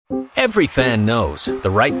Every fan knows the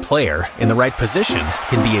right player in the right position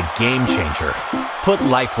can be a game changer. Put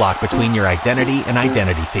LifeLock between your identity and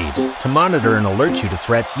identity thieves to monitor and alert you to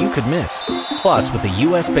threats you could miss. Plus, with a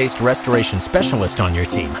U.S.-based restoration specialist on your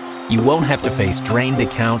team, you won't have to face drained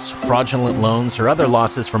accounts, fraudulent loans, or other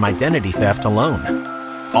losses from identity theft alone.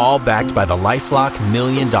 All backed by the LifeLock $1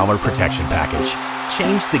 Million Protection Package.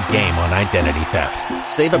 Change the game on identity theft.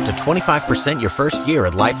 Save up to 25% your first year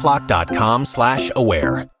at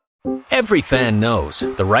LifeLock.com/aware. Every fan knows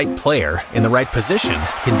the right player in the right position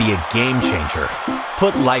can be a game changer.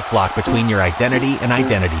 Put LifeLock between your identity and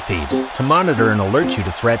identity thieves to monitor and alert you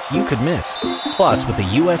to threats you could miss. Plus, with a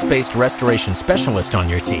U.S.-based restoration specialist on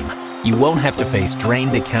your team, you won't have to face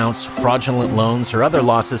drained accounts, fraudulent loans, or other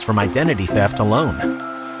losses from identity theft alone.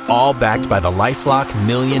 All backed by the LifeLock $1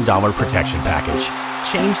 Million Protection Package.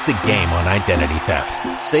 Change the game on identity theft.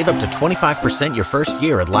 Save up to 25% your first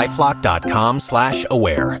year at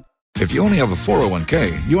LifeLock.com/aware. If you only have a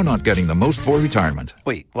 401k, you're not getting the most for retirement.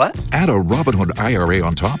 Wait, what? Add a Robinhood IRA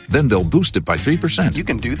on top, then they'll boost it by 3%. You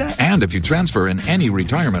can do that? And if you transfer in any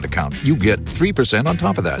retirement account, you get 3% on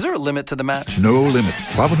top of that. Is there a limit to the match? No limit.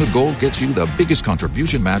 Robinhood Gold gets you the biggest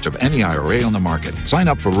contribution match of any IRA on the market. Sign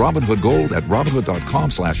up for Robinhood Gold at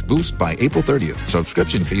Robinhood.com/boost by April 30th.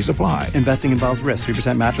 Subscription fees apply. Investing involves risk.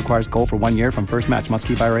 3% match requires gold for 1 year from first match. Must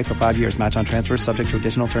keep IRA for 5 years. Match on transfers subject to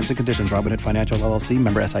additional terms and conditions. Robinhood Financial LLC,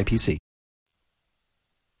 member SIPC.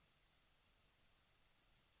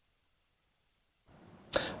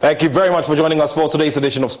 Thank you very much for joining us for today's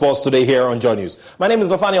edition of Sports Today here on Joy News. My name is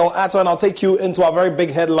Nathaniel Atto, and I'll take you into our very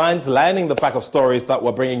big headlines, lining the pack of stories that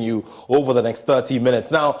we're bringing you over the next 30 minutes.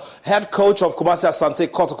 Now, head coach of Kumasi Asante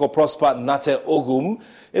Kotoko Prosper Nate Ogum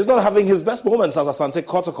is not having his best moments as Asante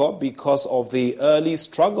Kotoko because of the early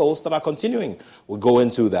struggles that are continuing. We'll go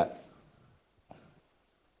into that.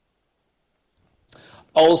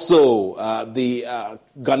 Also, the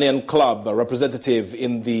Ghanaian club representative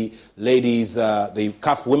in the ladies, the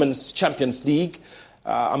CAF Women's Champions League,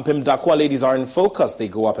 Ampem Dakwa ladies are in focus. They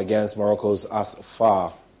go up against Morocco's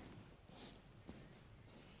Asfar.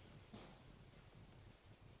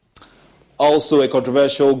 Also, a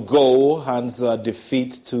controversial goal hands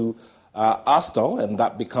defeat to Arsenal, and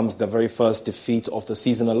that becomes the very first defeat of the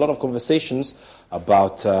season. A lot of conversations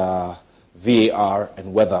about VAR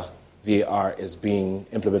and whether VAR is being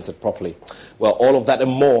implemented properly. Well, all of that and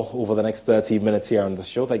more over the next 30 minutes here on the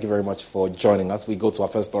show. Thank you very much for joining us. We go to our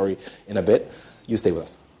first story in a bit. You stay with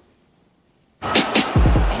us.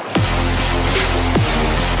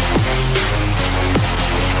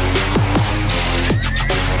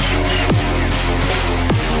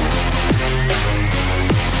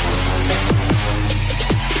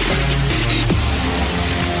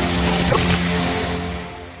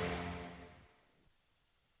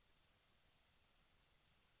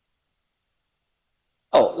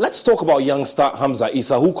 Let's talk about youngster Hamza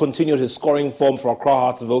Issa, who continued his scoring form for Accra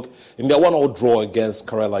Hearts of Oak in their 1-1 draw against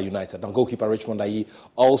Karela United. And goalkeeper Richmond Ayi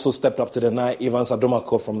also stepped up to deny Evans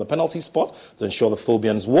Adomako from the penalty spot to ensure the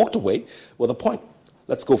Phobians walked away with a point.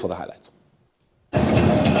 Let's go for the highlights.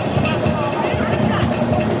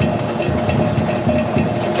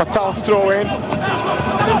 Fatal throw in.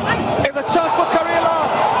 It's a chance for Karela,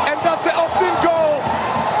 and that's the opening goal.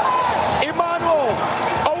 Emmanuel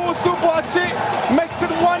Owusu-Boakye makes it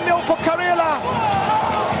 1-0 for Karela.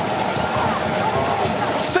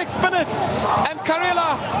 6 minutes, and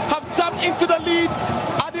Karela have jumped into the lead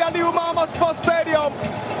at the Aliyu Mahama Sports Stadium.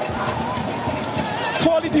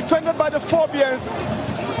 Poorly defended by the Phobians.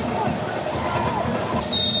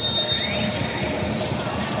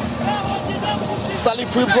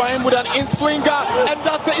 Salif Ibrahim with an in-swinger, and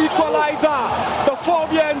that's the equalizer. The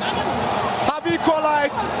Phobians have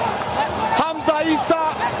equalized. Hamza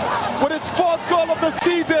Issa with his 4th goal of the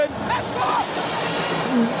season.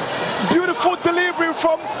 Beautiful delivery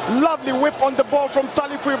from lovely whip on the ball from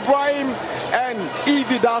Salif Ibrahim, and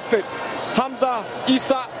easy does it. Hamza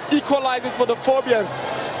Issa equalizes for the Phobians.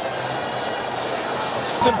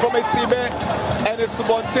 From Esibe, and it's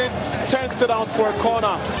Subontin turns it out for a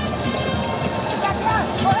corner.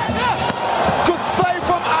 Good save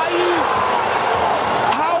from Ayi.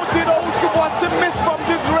 How did Owusu-Boakye miss from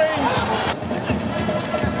this range?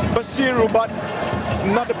 Bashiru, but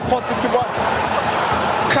not a positive one.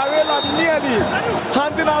 Karela nearly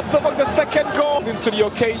handing out some of the second goal into the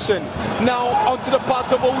occasion. Now onto the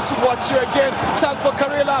path of Owusu-Boakye again. Chance for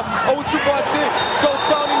Karela. Owusu-Boakye goes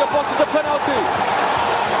down in the box. It's a penalty.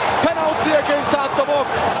 Penalty against Asabok.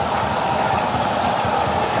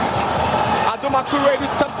 Adomako ready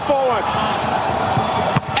steps forward.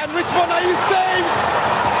 And Richmond Ayi saves.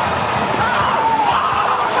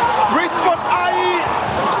 Richmond Ayi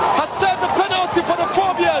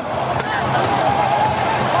chance.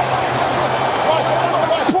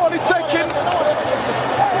 Poorly taken.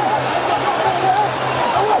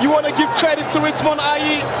 You want to give credit to Richmond,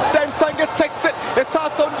 i.e. Then Tanga takes it. It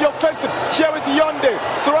starts on the offensive. Here is Yonde.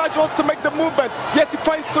 Siraj wants to make the movement. Yes, he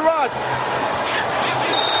finds Siraj.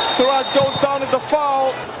 Siraj goes down as a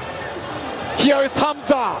foul. Here is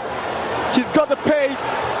Hamza. He's got the pace.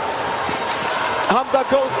 Hamza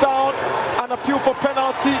goes down. An appeal for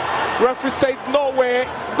penalty. Referee says no way,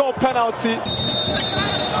 no penalty.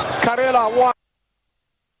 Karela won.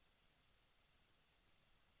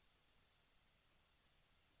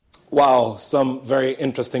 Wow, some very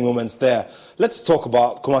interesting moments there. Let's talk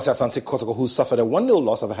about Kumasi Asante Kotoko, who suffered a 1-0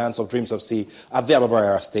 loss at the hands of Dreams FC at the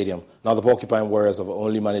Ababa Stadium. Now, the ball-keeping Warriors have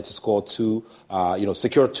only managed to score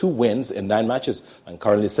secure 2 wins in 9 matches, and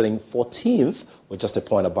currently sitting 14th with just a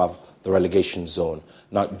point above the relegation zone.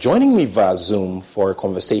 Now, joining me via Zoom for a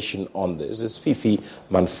conversation on this is Fifi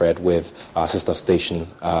Manfred with our sister station,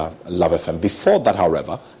 Love FM. Before that,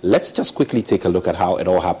 however, let's just quickly take a look at how it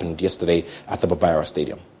all happened yesterday at the Babayara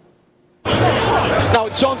Stadium. Now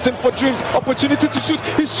Johnson for Dreams, opportunity to shoot.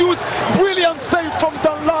 He shoots, brilliant save from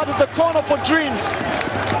Danlad in the corner for Dreams.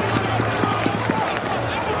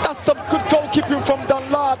 That's some good goalkeeping from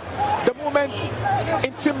Danlad. The moment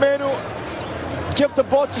Intimenu gave the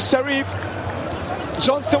ball to Sharif,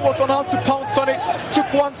 Johnson was on hand to pounce on it,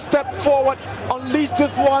 took one step forward, unleashed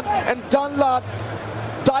this one, and Danlad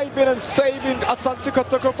diving and saving Asante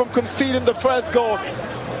Kotoko from conceding the first goal.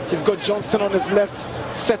 He's got Johnson on his left,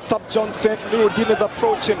 sets up Johnson. Nuruddin is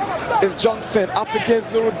approaching. It's Johnson up against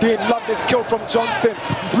Nuruddin. Love the skill from Johnson.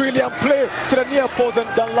 Brilliant play to the near post, and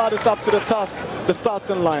Danlad is up to the task. The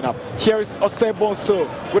starting lineup. Here is Osei Bonsu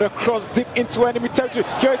with a cross deep into enemy territory.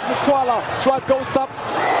 Here is Mukwala. Flag goes up.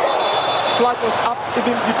 Flag was up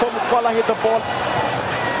even before Mukwala hit the ball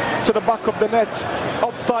to the back of the net.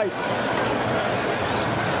 Offside.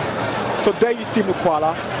 So there you see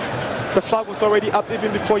Mukwala. The flag was already up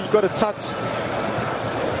even before he got a touch.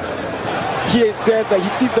 Here it says that he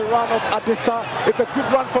sees the run of Adesa. It's a good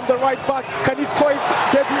run from the right back. Can he score his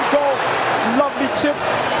debut goal? Lovely chip,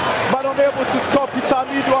 but unable to score. Peter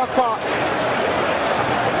Amidu Akwa.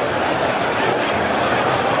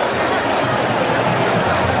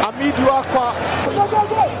 Amidu Akwa.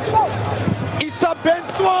 Issa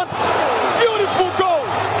Benswan. Beautiful goal.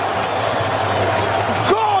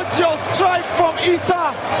 Gorgeous strike from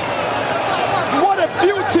Issa. What a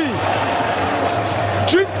beauty!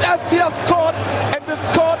 Dreams FC have scored, and they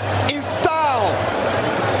scored in style.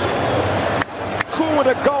 Cool with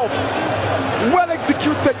a goal. Well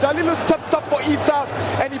executed. Jalilu steps up for Issa,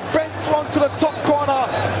 and he bends one to the top corner.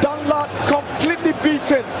 Danlad completely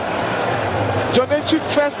beaten. Jonetri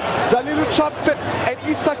first, Jalilu traps it, and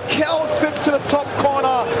Issa kills it to the top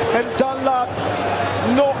corner, and Danlad,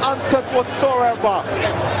 no answers whatsoever.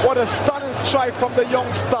 What a stunning strike from the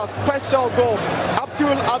youngster. Special goal.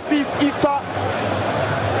 Abdul Aziz Issa.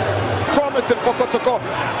 Promising for Kotoko.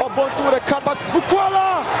 Obonsu with a cutback.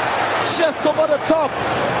 Mukwala! Chest over the top.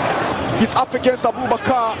 He's up against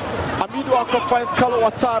Abubakar. Amidu Akwa finds Kalo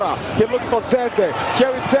Watara. He looks for Zeze. Here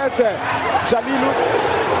is Zeze. Jalilu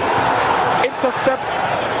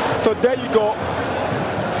intercepts. So there you go.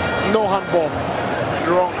 No handball.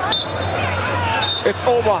 Wrong. It's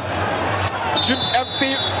over. Dreams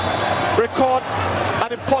FC record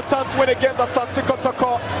an important win against Asante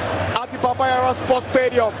Kotoko at the Babayara Sports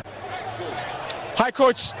Stadium. Hi,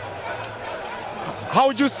 Coach. How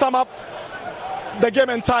would you sum up the game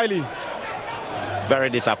entirely? Very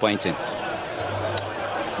disappointing.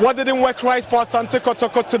 What didn't work right for Asante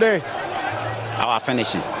Kotoko today? Our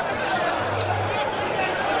finishing.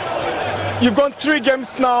 You've gone 3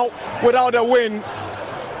 games now without a win.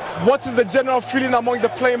 What is the general feeling among the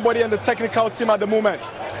playing body and the technical team at the moment?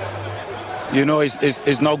 You know,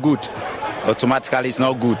 it's not good. Automatically, it's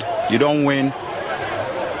not good. You don't win,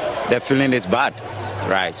 the feeling is bad.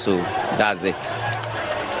 Right, so that's it.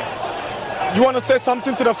 You want to say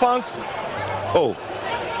something to the fans? Oh,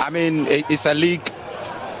 I mean, it's a league.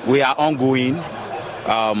 We are ongoing.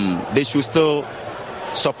 They should still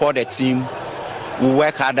support the team. We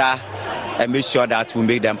work harder and make sure that we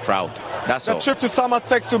make them proud. That's all. The trip to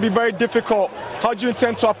Samatex will be very difficult. How do you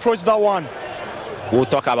intend to approach that one? We'll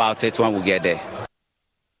talk about it when we get there.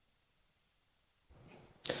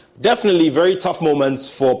 Definitely very tough moments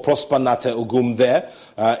for Prosper Nate Ogum there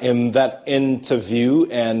in that interview.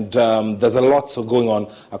 And there's a lot going on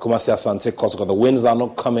at Kumasi Asante Kotoko. The wins are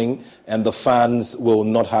not coming and the fans will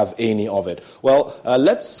not have any of it. Well,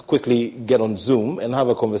 let's quickly get on Zoom and have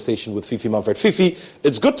a conversation with Fifi Manfred. Fifi,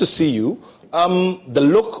 it's good to see you. The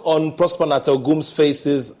look on Prosper Natel-Goom's face,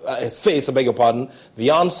 I beg your pardon, the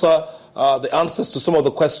answers to some of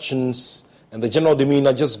the questions and the general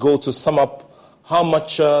demeanor just go to sum up how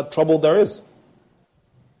much trouble there is.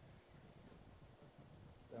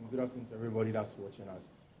 Good afternoon to everybody that's watching us.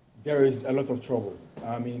 There is a lot of trouble.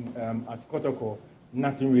 I mean, at Kotoko,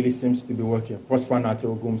 nothing really seems to be working. Prosper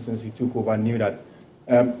Natel-Goom, since he took over, knew that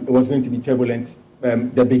it was going to be turbulent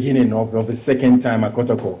the beginning of the second time at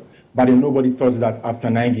Kotoko. But then nobody thought that after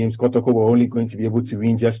 9 games, Kotoko were only going to be able to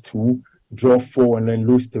win just 2, draw 4, and then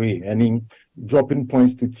lose 3. And in dropping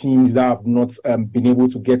points to teams that have not been able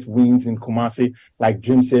to get wins in Kumasi, like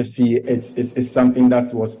Dreams FC, it's something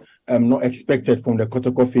that was not expected from the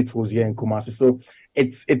Kotoko faithfuls here in Kumasi. So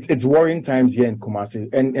it's worrying times here in Kumasi.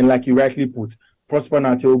 And like you rightly put, Prosper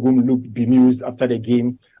Natel-Goom looked bemused after the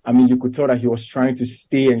game. I mean, you could tell that he was trying to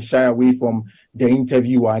stay and shy away from the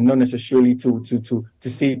interviewer, not necessarily to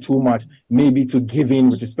say too much, maybe to give in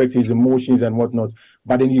with respect to his emotions and whatnot.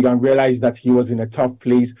 But then you can realize that he was in a tough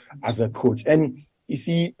place as a coach. And you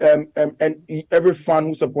see, and every fan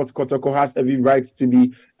who supports Kotoko has every right to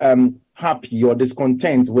be happy or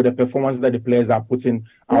discontent with the performance that the players are putting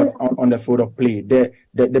out on the field of play.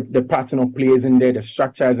 The pattern of play isn't there, the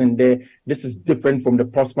structure isn't there. This is different from the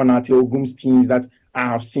Prosper Natel-Goom's teams that I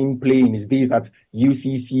have seen play in his days at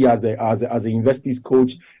UCC as the Investies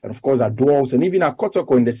coach, and of course at Dwarves, and even at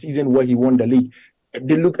Kotoko in the season where he won the league.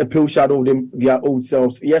 They look a pale shadow of their old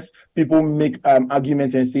selves. Yes, people make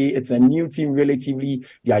arguments and say it's a new team relatively.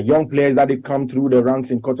 They are young players that they come through the ranks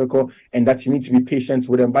in Kotoko and that you need to be patient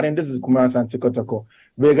with them. But then this is Kumasi and Kotoko.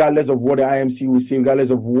 Regardless of what the IMC will say,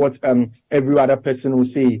 regardless of what every other person will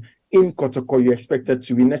say, in Kotoko you're expected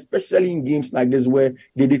to win, especially in games like this where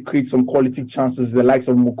they did create some quality chances. The likes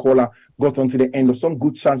of Mukola got onto the end of some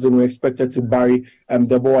good chances and were expected to bury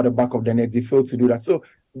the ball at the back of the net. They failed to do that. So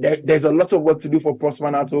there's a lot of work to do for Prosper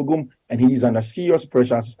Natel-Goom, and he is under serious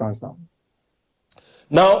pressure as it stands now.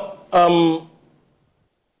 Now,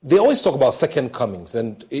 they always talk about second comings,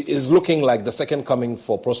 and it is looking like the second coming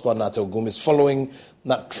for Prosper Natel-Goom is following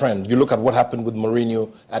that trend. You look at what happened with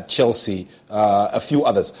Mourinho at Chelsea, a few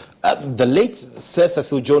others. The late Sir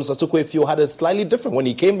Cecil Jones Atukwe-Fio had a slightly different. When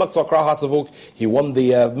he came back to Accra Hearts of Oak, he won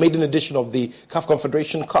the maiden edition of the CAF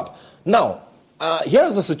Confederation Cup. Now, here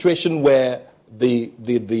is a situation where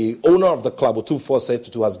the owner of the club, Otu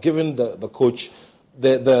Forset, has given the coach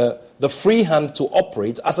the free hand to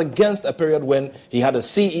operate, as against a period when he had a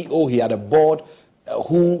CEO, he had a board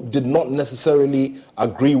who did not necessarily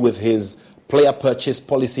agree with his player purchase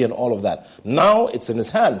policy and all of that. Now it's in his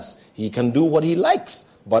hands. He can do what he likes,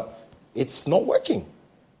 but it's not working.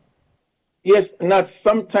 Yes, Nat,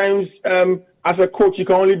 sometimes as a coach you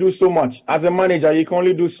can only do so much. As a manager you can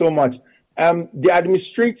only do so much. The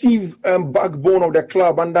administrative backbone of the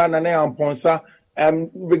club under Nane Amponsa,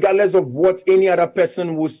 regardless of what any other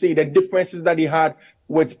person will say, the differences that he had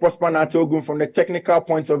with Prosper Natel-Goom from the technical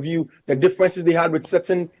point of view, the differences they had with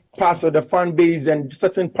certain parts of the fan base and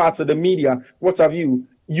certain parts of the media, what have you,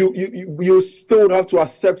 you still have to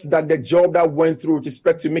accept that the job that went through with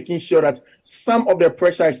respect to making sure that some of the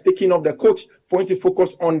pressure is taken off the coach for him to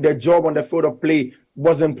focus on the job on the field of play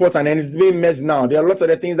was important, and it's being messed now. There are lots of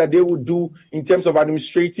the things that they would do in terms of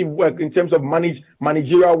administrative work, in terms of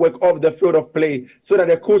managerial work of the field of play, so that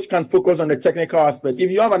the coach can focus on the technical aspect. If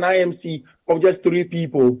you have an IMC of just 3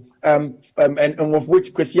 people, and of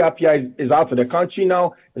which Kwesi Appiah is out of the country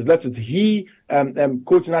now, is left with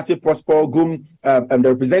Coach Nate Prosper Goom, the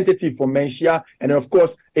representative for Menchia, and then of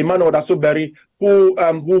course Emmanuel Dasoberi, who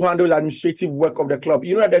handles administrative work of the club.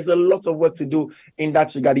 You know that there's a lot of work to do in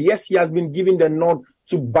that regard. Yes, he has been given the nod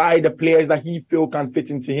to buy the players that he feels can fit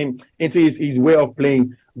into his way of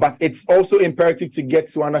playing. But it's also imperative to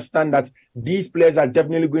get to understand that these players are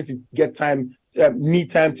definitely going to need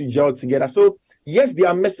time to gel together. So yes, they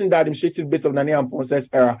are missing the administrative bit of Nane Amponsa's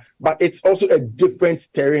era, but it's also a different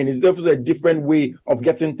terrain. It's also a different way of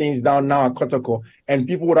getting things down now at Kotoko, and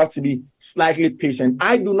people would have to be slightly patient.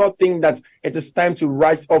 I do not think that it is time to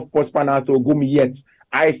write off Prosper Natel-Goom yet.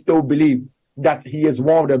 I still believe that he is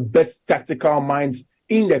one of the best tactical minds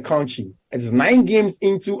in the country. It's 9 games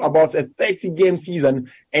into about a 30-game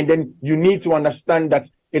season, and then you need to understand that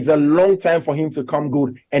it's a long time for him to come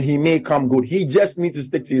good, and he may come good. He just needs to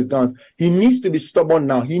stick to his guns. He needs to be stubborn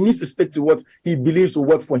now. He needs to stick to what he believes will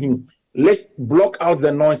work for him. Let's block out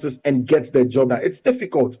the noises and get the job done. It's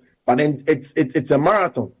difficult, but then it's a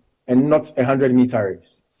marathon and not a 100-meter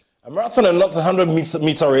race. A marathon and not a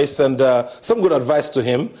 100-meter race, and some good advice to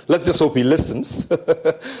him. Let's just hope he listens.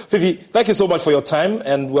 Fifi, thank you so much for your time,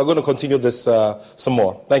 and we're going to continue this some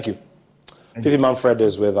more. Thank you. Fifi Manfred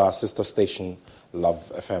is with our sister station,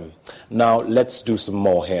 Love FM. Now, let's do some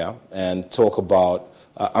more here and talk about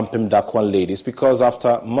Ampem Darkwa ladies, because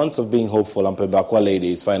after months of being hopeful, Ampem Darkwa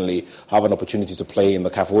ladies finally have an opportunity to play in the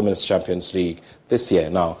CAF Women's Champions League this year.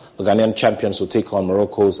 Now, the Ghanaian champions will take on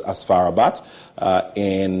Morocco's Asfar Rabat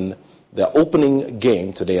in the opening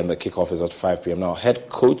game today, and the kickoff is at 5 p.m. Now, head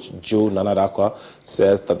coach Joe Nana Darkwa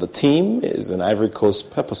says that the team is in Ivory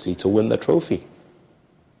Coast purposely to win the trophy.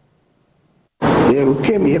 Yeah, we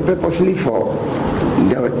came here purposely for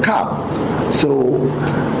the cup. So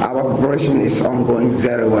our preparation is ongoing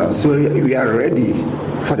very well. So we are ready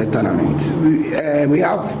for the tournament. We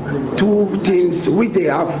have two teams which they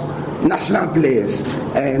have national players,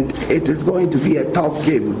 and it is going to be a tough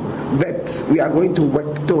game. But we are going to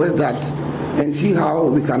work towards that and see how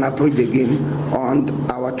we can approach the game on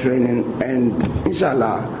our training. And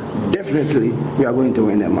inshallah, definitely we are going to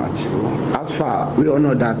win the match. As far we all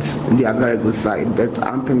know that they are very good side, but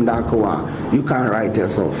Ampem Darkwa, you can't write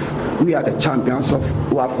us off. We are the champions of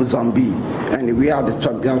Wafu Zombie, and we are the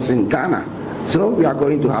champions in Ghana. So we are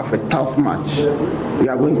going to have a tough match. We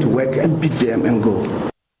are going to work and beat them and go.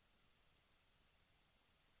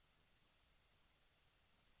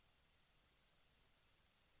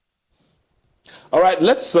 All right,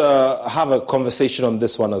 let's have a conversation on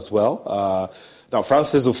this one as well. Now,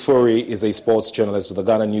 Francis Ufori is a sports journalist with the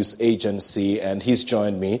Ghana News Agency, and he's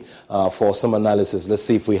joined me for some analysis. Let's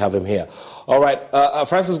see if we have him here. All right,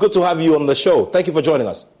 Francis, good to have you on the show. Thank you for joining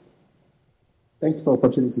us. Thanks for the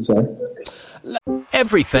opportunity, sir.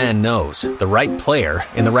 Every fan knows the right player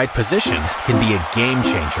in the right position can be a game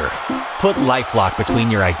changer. Put LifeLock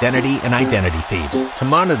between your identity and identity thieves to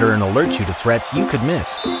monitor and alert you to threats you could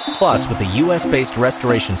miss. Plus, with a U.S.-based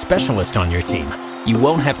restoration specialist on your team, you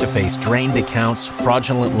won't have to face drained accounts,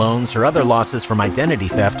 fraudulent loans, or other losses from identity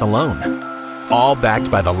theft alone. All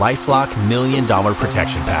backed by the LifeLock $1 Million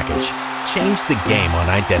Protection Package. Change the game on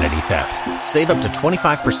identity theft. Save up to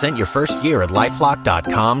 25% your first year at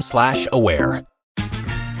LifeLock.com/aware.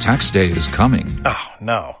 Tax day is coming. Oh,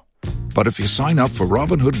 no. But if you sign up for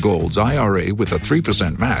Robinhood Gold's IRA with a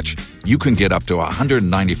 3% match, you can get up to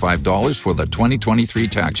 $195 for the 2023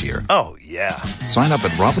 tax year. Oh, yeah. Sign up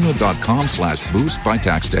at Robinhood.com/boost by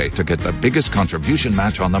tax day to get the biggest contribution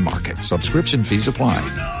match on the market. Subscription fees apply.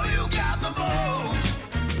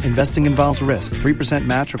 Investing involves risk. 3%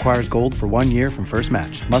 match requires gold for 1 year from first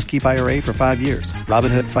match. Must keep IRA for 5 years.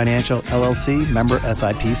 Robinhood Financial, LLC, member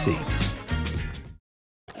SIPC.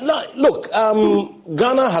 Now, look,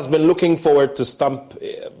 Ghana has been looking forward to stamp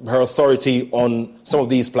her authority on some of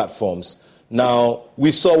these platforms. Now, we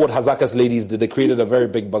saw what Hazakas ladies did. They created a very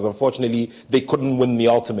big buzz. Unfortunately, they couldn't win the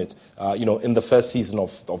ultimate, in the first season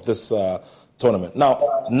of this tournament.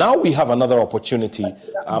 Now we have another opportunity.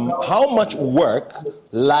 How much work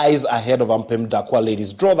lies ahead of Ampem Darkwa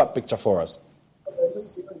ladies? Draw that picture for us.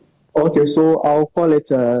 Okay, so I'll call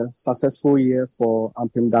it a successful year for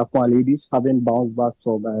Ampem Darkwa ladies, having bounced back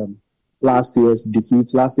from last year's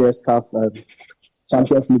CAF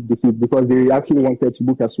Champions League defeat, because they actually wanted to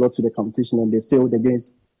book a slot to the competition and they failed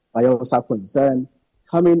against Bayelsa Queens. And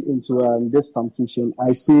coming into this competition,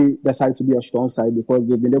 I see the side to be a strong side because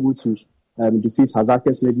they've been able to defeat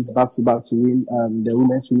Hazakas ladies back-to-back to win the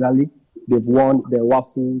Women's Premier League. They've won the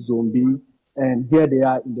Wafu Zombie, and here they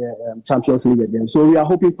are in the Champions League again. So we are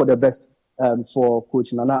hoping for the best for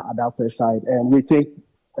Coach Nana Adakwe's side, and we think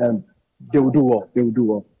they will do well. They will do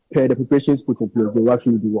well. The preparations put in place, they will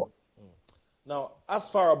actually do well. Now,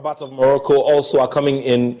 Asfar Rabat of Morocco also are coming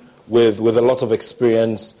in with a lot of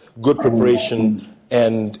experience, good preparation,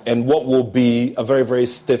 and what will be a very, very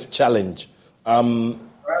stiff challenge.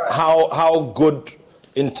 How good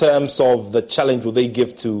in terms of the challenge will they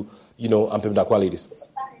give to, Ampem Darkwa ladies?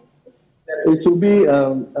 It will be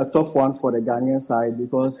a tough one for the Ghanaian side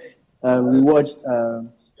because we watched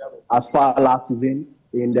Asfar last season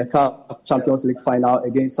in the CAF Champions League final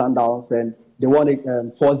against Sundowns, and they won it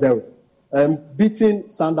 4-0. Beating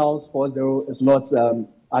Sundowns 4-0 is not an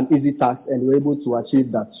easy task, and we're able to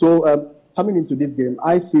achieve that. So coming into this game,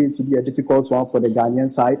 I see it to be a difficult one for the Ghanaian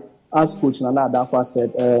side. As Coach Nana Adakwa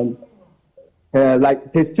said,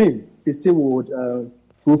 like his team would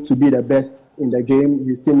prove to be the best in the game.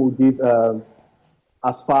 His team will give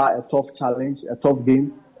Asfar a tough challenge, a tough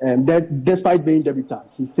game. And despite being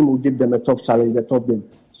debutants, his team will give them a tough challenge, a tough game.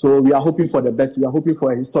 So we are hoping for the best. We are hoping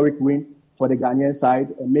for a historic win for the Ghanaian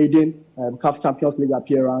side, a maiden CAF Champions League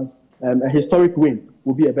appearance. A historic win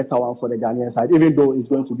will be a better one for the Ghanaian side, even though it's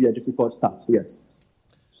going to be a difficult task, yes.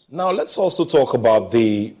 Now, let's also talk about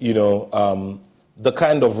the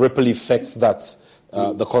kind of ripple effects that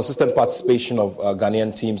the consistent participation of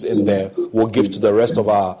Ghanaian teams in there will give to the rest of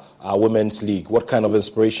our women's league? What kind of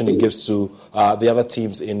inspiration it gives to the other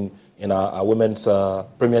teams in our women's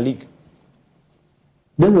Premier League?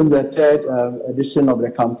 This is the third edition of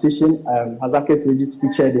the competition. Hazakes ladies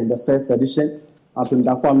featured in the first edition. Ampem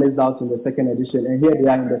Dankwa missed out in the second edition, and here they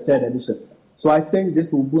are in the third edition. So I think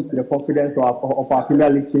this will boost the confidence of our Premier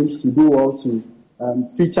League teams to do well to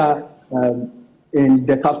feature in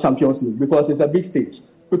the CAF Champions League, because it's a big stage.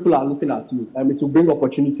 People are looking at you. It will bring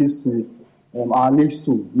opportunities to our leagues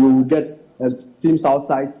too. We will get teams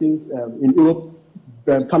outside, teams in Europe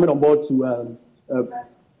coming on board to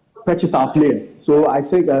purchase our players. So I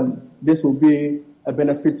think this will be a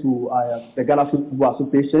benefit to the Ghana Football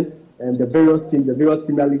Association and the various teams, the various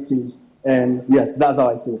Premier League teams. And yes, that's how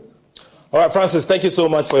I see it. All right, Francis, thank you so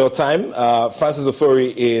much for your time. Francis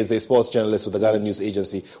Ofori is a sports journalist with the Ghana News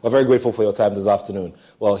Agency. We're very grateful for your time this afternoon.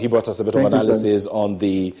 Well, he brought us a bit of analysis on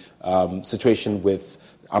the situation with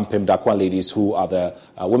Ampem Dankwa ladies, who are the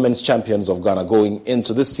women's champions of Ghana going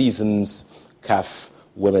into this season's CAF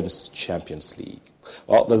Women's Champions League.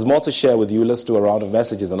 Well, there's more to share with you. Let's do a round of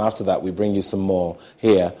messages, and after that, we bring you some more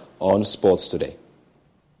here on Sports Today.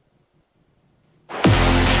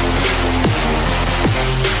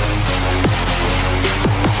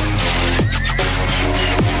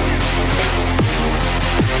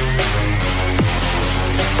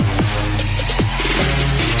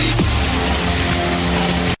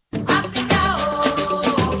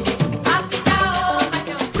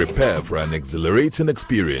 Prepare for an exhilarating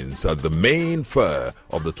experience at the main fair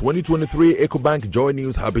of the 2023 EcoBank Joy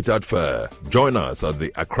News Habitat Fair. Join us at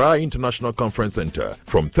the Accra International Conference Center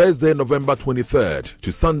from Thursday, November 23rd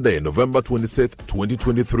to Sunday, November 26th,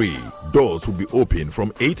 2023. Doors will be open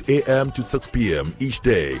from 8 a.m. to 6 p.m. each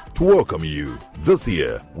day to welcome you. This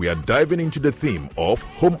year, we are diving into the theme of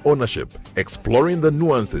home ownership, exploring the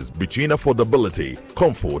nuances between affordability,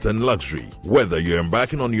 comfort, and luxury. Whether you're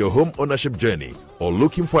embarking on your home ownership journey or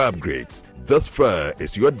looking for upgrades, this fair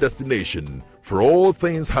is your destination for all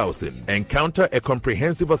things housing. Encounter a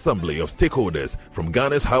comprehensive assembly of stakeholders from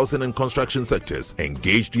Ghana's housing and construction sectors.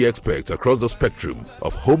 Engage the experts across the spectrum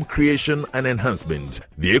of home creation and enhancement.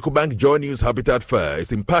 The EcoBank Joy News Habitat Fair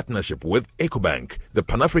is in partnership with EcoBank, the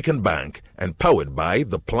Pan-African Bank, and powered by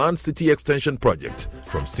the Planned City Extension Project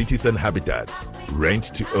from Cities and Habitats. Rent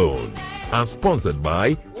to own. And sponsored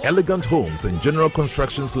by Elegant Homes and General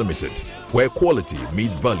Constructions Limited, where quality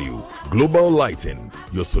meets value. Global Lighting,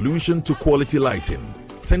 your solution to quality lighting.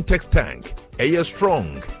 Syntex Tank, Air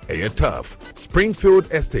Strong, Air Tough.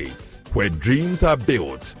 Springfield Estates, where dreams are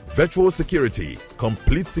built. Virtual Security,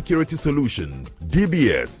 complete security solution.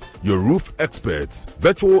 DBS, your roof experts.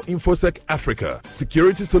 Virtual InfoSec Africa,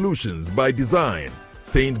 security solutions by design.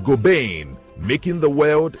 Saint Gobain, making the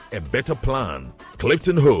world a better plan.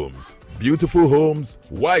 Clifton Homes, beautiful homes,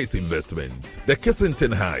 wise investments. The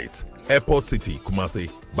Kissington Heights, Airport City,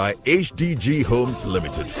 Kumasi, by HDG Homes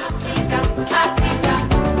Limited.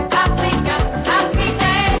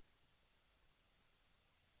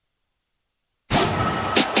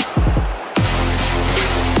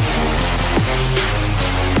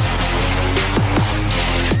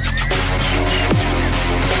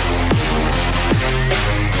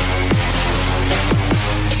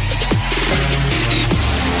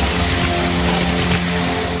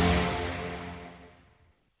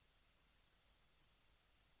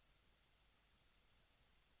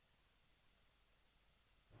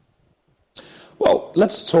 Well,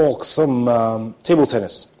 let's talk some table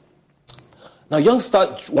tennis. Now, youngster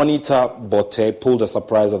Juanita Bote pulled a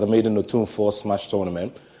surprise at the Maiden Otum 4 Smash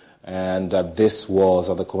tournament, and this was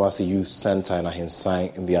at the Kumasi Youth Center in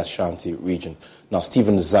Ahinsai in the Ashanti region. Now,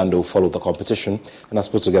 Stephen Zando followed the competition and has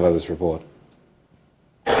put together this report.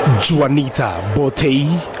 Juanita Bote,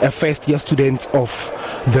 a first-year student of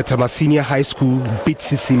the Tamasenia High School, beat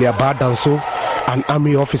Cecilia Bardanso, an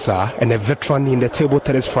army officer and a veteran in the table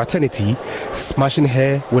tennis fraternity, smashing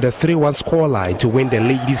her with a 3-1 scoreline to win the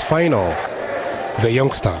ladies' final. The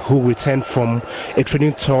youngster, who returned from a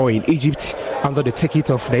training tour in Egypt under the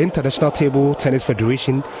ticket of the International Table Tennis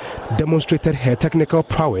Federation, demonstrated her technical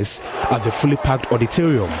prowess at the fully packed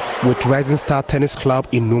auditorium with Rising Star Tennis Club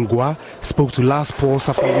in Nungwa, spoke to Last Pulse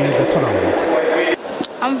after winning the tournament.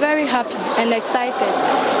 I'm very happy and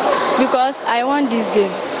excited because I won this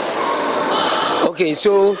game. Okay,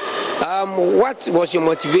 so what was your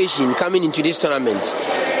motivation coming into this tournament?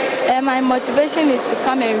 My motivation is to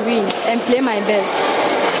come and win and play my best.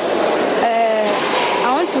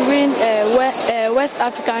 I want to win West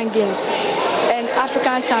African Games and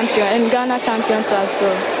African champion and Ghana champions as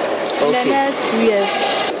well in the next 2 years.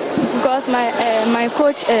 Because Because my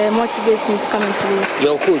coach motivates me to come and play.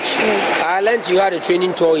 Your coach? Yes. I learned you had a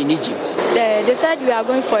training tour in Egypt. They said we are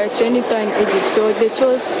going for a training tour in Egypt, so they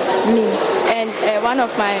chose me and one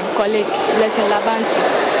of my colleagues, Lesson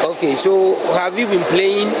Labanti. Okay, so have you been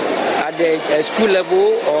playing at the school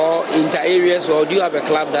level or inter-areas, or do you have a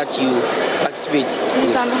club that you participate?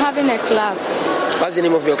 Yes, I'm having a club. What's the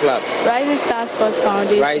name of your club? Rising Star Sports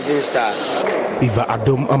Foundation. Rising Star. Eva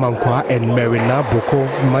Adom Amankwa and Marina Boko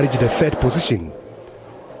managed the third position.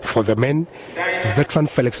 For the men, veteran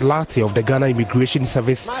Felix Lartey of the Ghana Immigration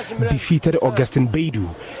Service defeated Augustine Baidu,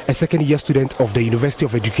 a second-year student of the University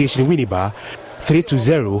of Education Winneba,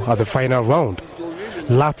 3-0 at the final round.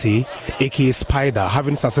 Lartey, aka Spider,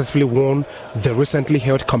 having successfully won the recently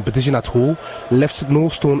held competition at Hull, left no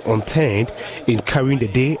stone unturned in carrying the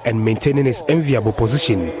day and maintaining his enviable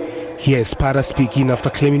position. Here is Spider speaking after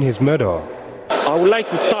claiming his medal. I would like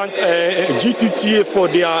to thank GTTA for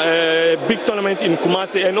their big tournament in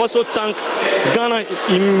Kumasi, and also thank Ghana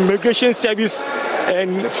Immigration Service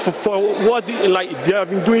and for what they have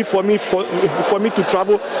been doing for me to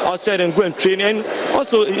travel outside and go and train, and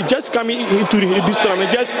also just coming into this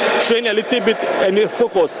tournament, just train a little bit and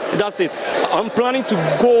focus. That's it. I'm planning to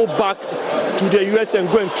go back to the US and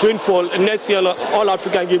go and train for next year All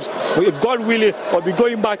African Games. God willing, I'll be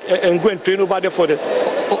going back and go and train over there for the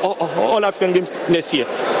All African Games next year.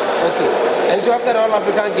 Okay. And so after the All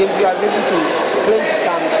African Games, you are able to clinch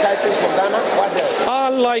some titles for Ghana? What else?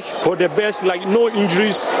 Like for the best, like no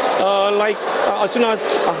injuries, as soon as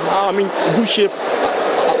I'm in good shape,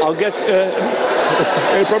 I'll get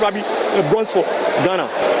probably a bronze for Ghana.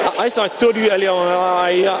 As I told you earlier on,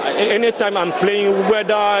 anytime I'm playing,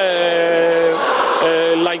 whether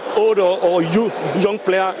like old or young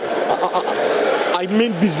player, I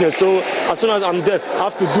mean business. So as soon as I'm there, I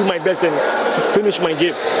have to do my best and finish my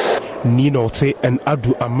game. Ninote and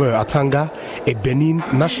Adu Amer Atanga, a Benin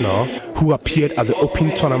national who appeared at the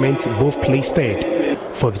Open tournament, both placed third.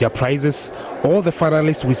 For their prizes, all the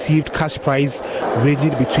finalists received cash prize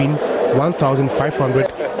ranging between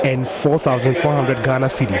 1,500 and 4,400 Ghana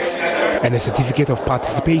cedis and a certificate of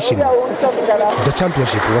participation. The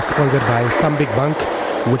championship was sponsored by Stanbic Bank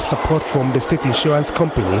with support from the State Insurance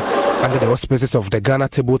Company under the auspices of the Ghana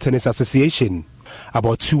Table Tennis Association.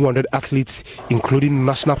 About 200 athletes, including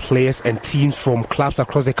national players and teams from clubs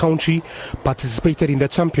across the country, participated in the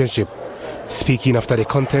championship. Speaking after the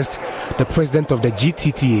contest, the president of the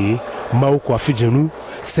GTTA, Mauko Afijanu,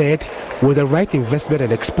 said with the right investment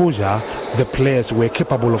and exposure, the players were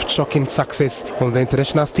capable of chalking success on the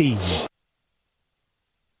international stage.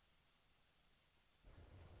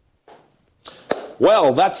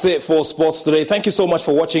 Well, that's it for sports today. Thank you so much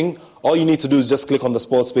for watching. All you need to do is just click on the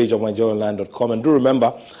sports page of myjoyonline.com. And do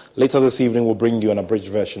remember, later this evening we'll bring you an abridged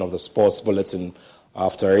version of the sports bulletin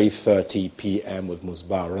after 8:30 p.m. with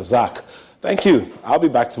Musbah Razak. Thank you. I'll be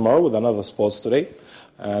back tomorrow with another Sports Today.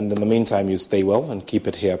 And in the meantime, you stay well and keep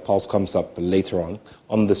it here. Pulse comes up later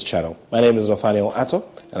on this channel. My name is Nathaniel Atto,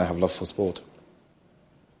 and I have love for sport.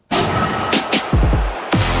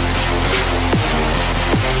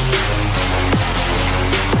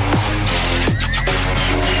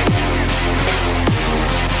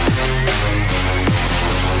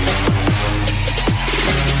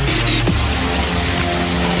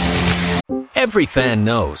 Every fan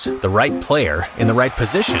knows the right player in the right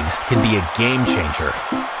position can be a game changer.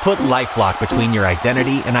 Put LifeLock between your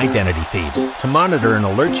identity and identity thieves to monitor and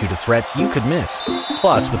alert you to threats you could miss.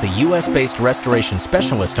 Plus, with a U.S.-based restoration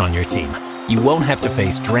specialist on your team, you won't have to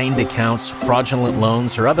face drained accounts, fraudulent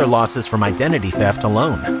loans, or other losses from identity theft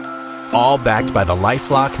alone. All backed by the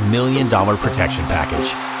LifeLock $1 Million Protection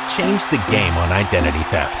Package. Change the game on identity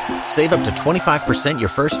theft. Save up to 25% your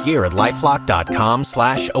first year at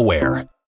LifeLock.com/aware.